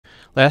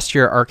Last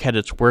year, ARK had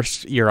its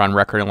worst year on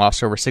record and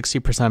lost over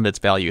 60% of its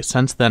value.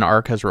 Since then,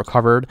 ARK has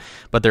recovered,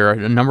 but there are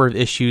a number of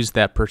issues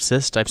that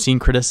persist. I've seen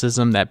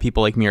criticism that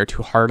people like me are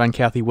too hard on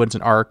Cathie Woods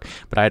and ARK,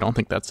 but I don't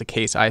think that's the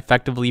case. I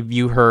effectively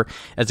view her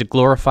as a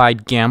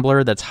glorified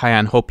gambler that's high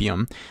on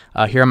hopium.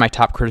 Here are my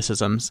top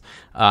criticisms.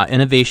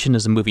 Innovation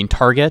is a moving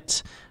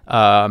target.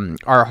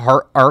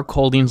 Are ARK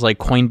holdings like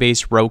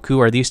Coinbase, Roku,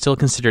 are these still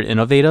considered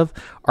innovative?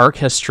 ARK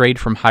has strayed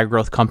from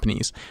high-growth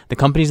companies. The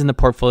companies in the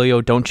portfolio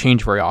don't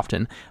change very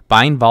often.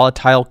 Buying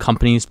volatile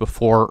companies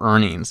before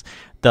earnings.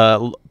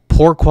 The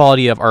poor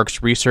quality of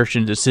ARK's research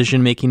and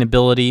decision-making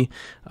ability.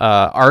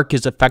 ARK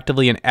is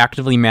effectively an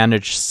actively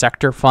managed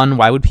sector fund.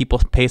 Why would people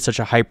pay such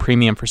a high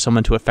premium for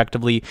someone to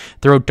effectively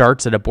throw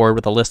darts at a board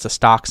with a list of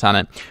stocks on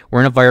it? We're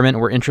in an environment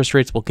where interest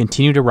rates will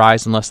continue to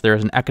rise unless there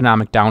is an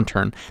economic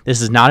downturn.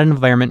 This is not an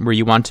environment where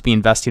you want to be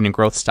investing in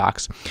growth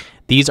stocks.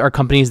 These are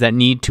companies that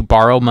need to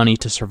borrow money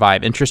to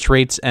survive. Interest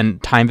rates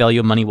and time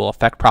value of money will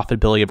affect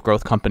profitability of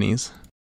growth companies.